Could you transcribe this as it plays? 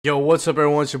Yo, what's up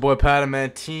everyone? It's your boy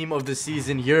PaddaKillz, Team of the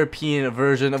Season, European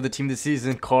version of the Team of the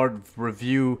Season card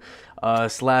review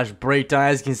slash breakdown.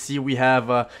 As you can see, we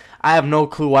have, I have no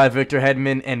clue why Victor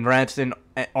Hedman and Rantanen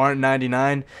aren't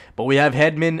 99, but we have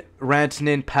Hedman,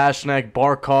 Rantanen, Pastrnak,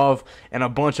 Barkov, and a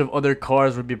bunch of other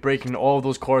cards. We'll be breaking all of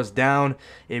those cards down.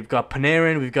 We've got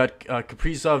Panarin, we've got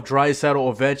Kaprizov,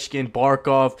 Draisaitl, Ovechkin,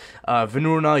 Barkov,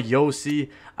 Venuna, Yossi.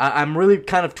 I'm really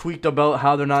kind of tweaked about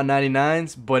how they're not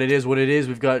 99s, but it is what it is.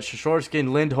 We've got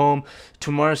Shoshorskin, Lindholm,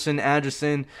 Tumarson,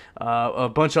 Anderson, a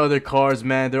bunch of other cards,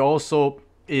 man. There also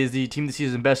is the Team of the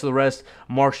Season Best of the Rest,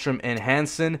 Markstrom and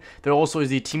Hansen. There also is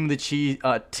the Team of the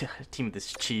Team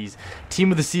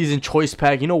of the Season Choice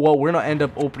Pack. You know what? We're gonna end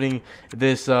up opening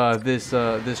this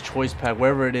this choice pack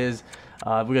wherever it is.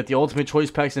 We got the Ultimate Choice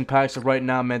Packs and packs right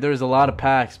now, man. There's a lot of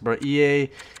packs, bro.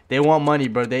 EA, they want money,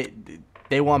 bro.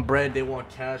 They want bread, they want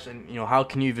cash, and you know, how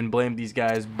can you even blame these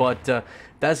guys? But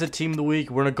that's the team of the week.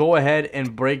 We're gonna go ahead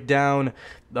and break down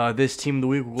this team of the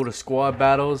week. We'll go to squad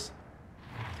battles,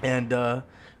 and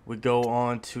we go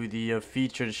on to the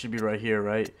feature. It should be right here,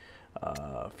 right?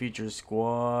 Feature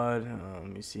squad. Let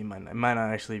me see. It might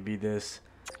not actually be this.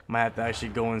 Might have to actually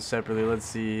go in separately. Let's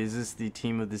see. Is this the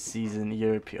Team of the Season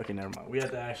European? Okay, never mind. We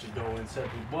have to actually go in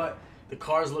separately. But the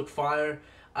cards look fire.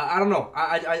 I don't know.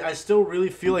 I still really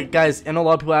feel like, guys, I know a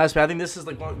lot of people ask me. I think this is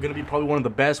like going to be probably one of the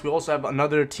best. We also have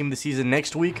another Team of the Season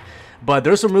next week. But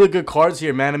there's some really good cards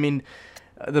here, man. I mean,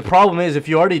 the problem is if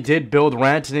you already did build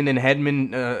Rantanen and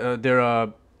Hedman,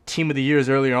 their Team of the Years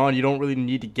earlier on, you don't really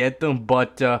need to get them.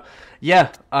 But,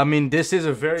 yeah, I mean, this is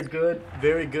a very good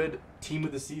Team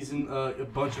of the Season, a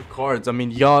bunch of cards. I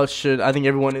mean, y'all should, I think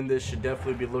everyone in this should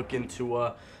definitely be looking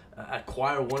to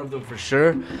acquire one of them for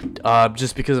sure,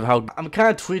 just because of how I'm kind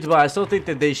of tweaked about it. I still think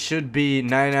that they should be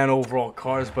 99 overall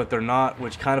cards, but they're not,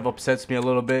 which kind of upsets me a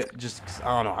little bit. Just,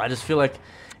 I don't know, I just feel like,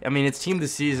 I mean, it's Team of the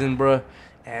Season, bro,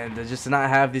 and just to not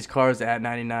have these cards at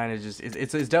 99 is just,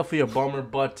 it's definitely a bummer.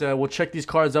 But we'll check these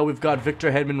cards out. We've got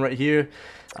Victor Hedman right here.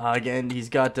 Again, he's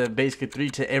got basically 3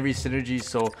 to every synergy,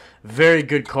 so very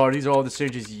good card. These are all the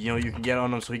synergies you can get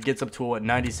on him. So he gets up to what,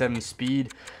 97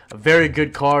 speed. A very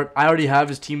good card. I already have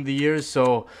his Team of the Year,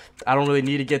 so I don't really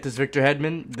need to get this Victor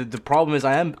Hedman. The problem is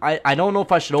I don't know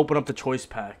if I should open up the choice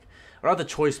pack. Or not the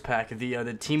choice pack,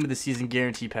 the Team of the Season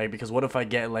guarantee pack, because what if I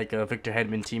get like a Victor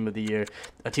Hedman Team of the Year,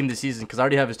 a Team of the Season, because I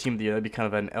already have his Team of the Year. That'd be kind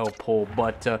of an L pull.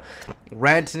 But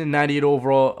Rantanen, 98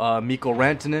 overall, Mikko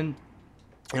Rantanen.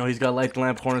 You know, he's got Light the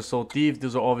Lamp, Horn and Soul Thief.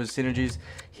 Those are all of his synergies.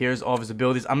 Here's all of his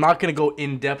abilities. I'm not going to go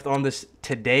in depth on this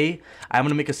today. I'm going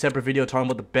to make a separate video talking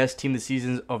about the best Team of the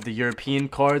Seasons of the European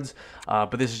cards.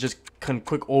 But this is just a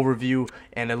quick overview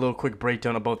and a little quick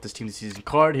breakdown about this Team of the Season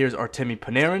card. Here's Artemi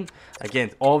Panarin.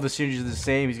 Again, all of the synergies are the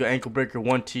same. He's got Ankle Breaker,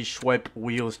 1T, Swipe,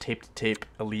 Wheels, Tape to Tape,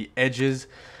 Elite Edges.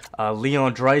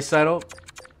 Leon Draisaitl.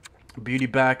 Beauty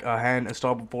Back, Hand,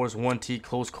 Unstoppable Force, 1T,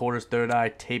 Close Quarters, Third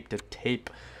Eye, Tape to Tape.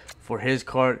 For his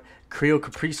card, Kirill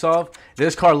Kaprizov.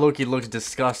 This card looks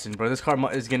disgusting, bro. This card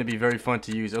is going to be very fun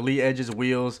to use. Elite Edges,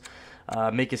 Wheels,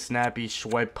 Make It Snappy,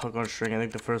 Swipe, Puck on String. I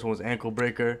think the first one was Ankle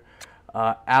Breaker.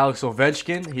 Alex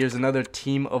Ovechkin. Here's another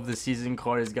Team of the Season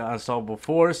card. He's got Unstoppable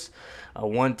Force,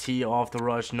 1T, Off the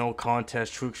Rush, No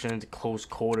Contest, True Exchange, Close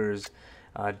Quarters.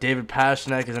 David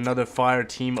Pastrnak is another fire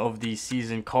Team of the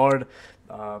Season card.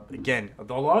 Again, a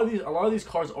lot of these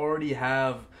cards already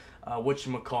have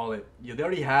whatchamacallit. They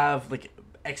already have like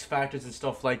X factors and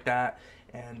stuff like that,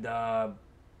 and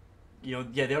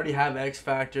yeah, they already have X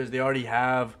factors. They already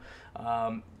have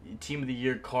Team of the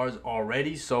Year cards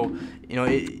already. So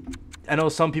I know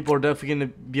some people are definitely gonna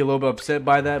be a little bit upset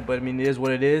by that, but I mean, it is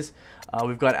what it is.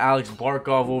 We've got Alex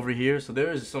Barkov over here, so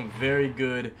there is some very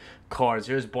good cards.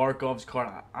 Here's Barkov's card.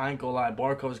 I ain't gonna lie,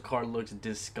 Barkov's card looks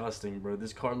disgusting, bro.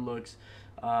 This card looks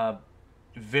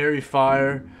very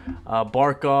fire.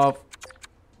 Barkov,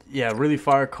 yeah, really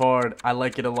fire card. I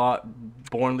like it a lot.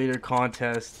 Born Leader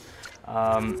Contest.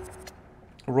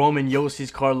 Roman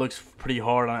Yossi's card looks pretty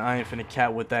hard. I ain't finna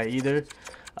cat with that either.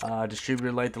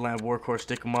 Distributor, Light the Lamp, Workhorse,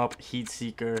 Stick 'em Up, Heat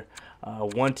Seeker.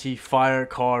 1T fire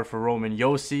card for Roman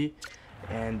Yossi.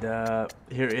 And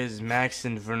here is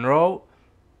Maxon Venro.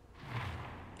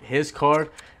 His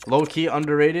card, low-key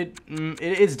underrated.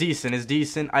 It's decent. It's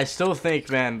decent. I still think,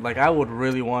 man, like I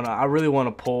really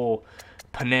wanna pull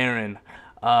Panarin.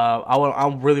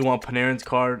 I really want Panarin's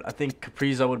card. I think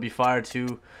Kaprizov would be fire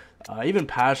too. Even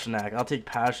Pastrnak. I'll take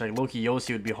Pastrnak. Loki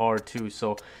Yossi would be hard too.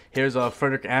 So here's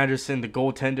Frederik Andersen, the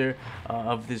goaltender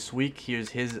of this week.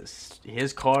 Here's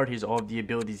his card. Here's all the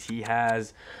abilities he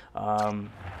has.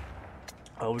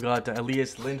 We got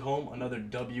Elias Lindholm, another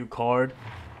W card.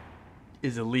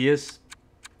 Is Elias.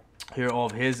 Here are all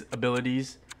of his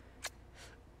abilities.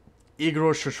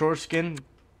 Igor Shorskin.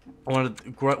 What a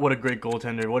great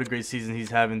goaltender. What a great season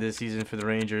he's having this season for the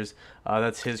Rangers.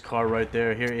 That's his card right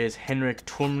there. Here is Henrik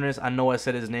Turmnes. I know I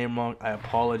said his name wrong. I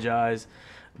apologize.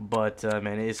 But,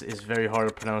 man, it's very hard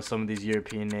to pronounce some of these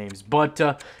European names. But,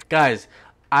 guys,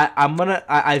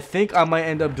 I think I might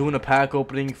end up doing a pack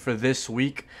opening for this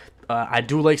week. I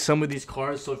do like some of these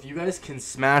cards, so if you guys can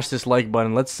smash this like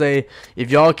button, let's say if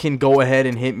y'all can go ahead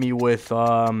and hit me with,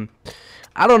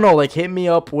 I don't know, like hit me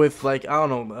up with, like, I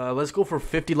don't know, let's go for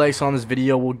 50 likes on this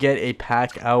video. We'll get a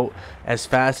pack out as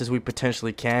fast as we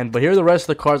potentially can. But here are the rest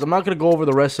of the cards. I'm not going to go over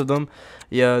the rest of them.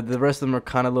 Yeah, the rest of them are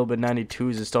kind of a little bit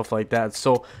 92s and stuff like that.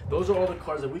 So those are all the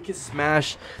cards that we can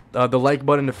smash the like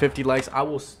button to 50 likes.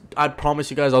 I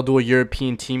promise you guys I'll do a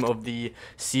European team of the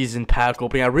season pack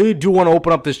opening. I really do want to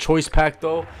open up this choice pack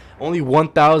though. Only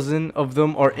 1,000 of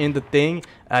them are in the thing.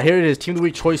 Here it is, Team of the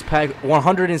Week choice pack,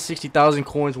 160,000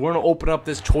 coins. We're going to open up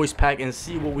this choice pack and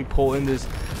see what we pull in this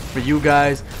for you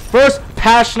guys. First,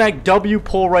 Pastrnak W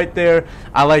pull right there.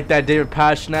 I like that, David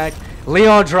Pastrnak.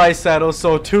 Leon Draisaitl,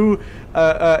 so two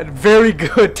very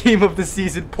good Team of the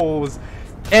Season pulls.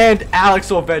 And Alex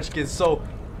Ovechkin. So,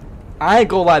 I ain't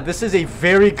gonna lie, this is a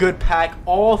very good pack.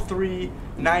 All three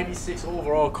 96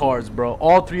 overall cards, bro.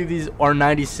 All three of these are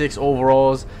 96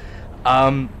 overalls.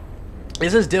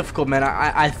 This is difficult, man.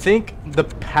 I think the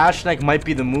Pastrnak might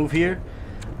be the move here.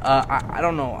 I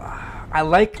don't know.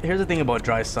 Here's the thing about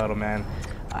Draisaitl, man.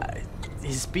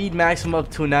 His speed maximum up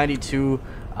to 92.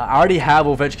 I already have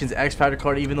Ovechkin's X Factor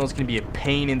card, even though it's gonna be a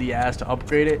pain in the ass to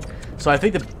upgrade it. So I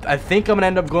think I'm gonna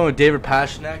end up going with David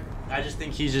Pastrnak. I just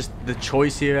think he's just the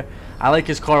choice here. I like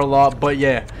his card a lot, but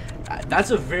yeah,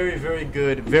 that's a very, very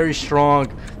good, very strong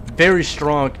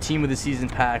Team of the Season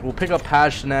pack. We'll pick up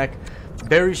Pastrnak.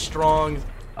 Very strong.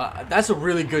 That's a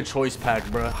really good choice pack,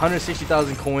 bro.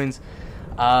 160,000 coins.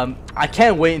 I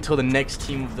can't wait until the next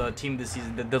team of the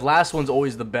season. The last one's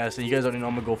always the best, and you guys already know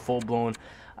I'm gonna go full blown.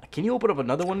 Can you open up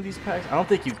another one of these packs? I don't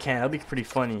think you can. That'd be pretty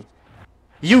funny.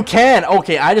 You can.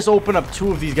 Okay, I just opened up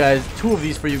two of these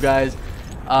for you guys.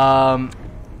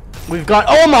 We've got,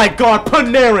 oh my god,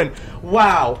 Panarin.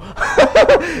 Wow.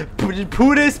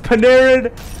 Pudis,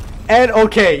 Panarin, and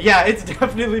okay, yeah, it's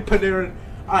definitely Panarin.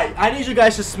 Alright, I need you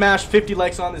guys to smash 50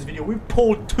 likes on this video. We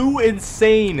pulled two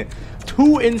insane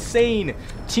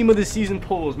Team of the Season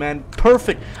pulls, man.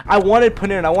 Perfect. I wanted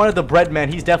Panarin. I wanted the bread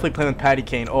man. He's definitely playing with Patty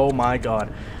Kane. Oh my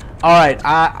god. Alright,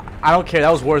 I don't care.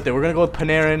 That was worth it. We're gonna go with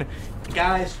Panarin.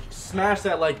 Guys, smash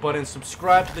that like button.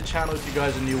 Subscribe to the channel if you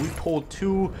guys are new. We pulled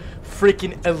two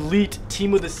freaking elite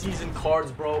Team of the Season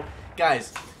cards, bro.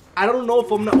 Guys, I don't know if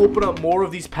I'm going to open up more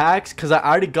of these packs because I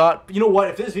already got... You know what?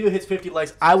 If this video hits 50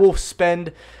 likes, I will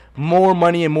spend more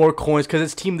money and more coins because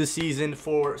it's Team of the Season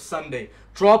for Sunday.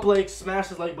 Drop like, smash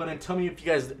the like button, and tell me if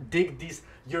you guys dig these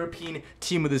European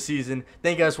Team of the Season.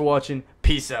 Thank you guys for watching.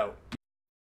 Peace out.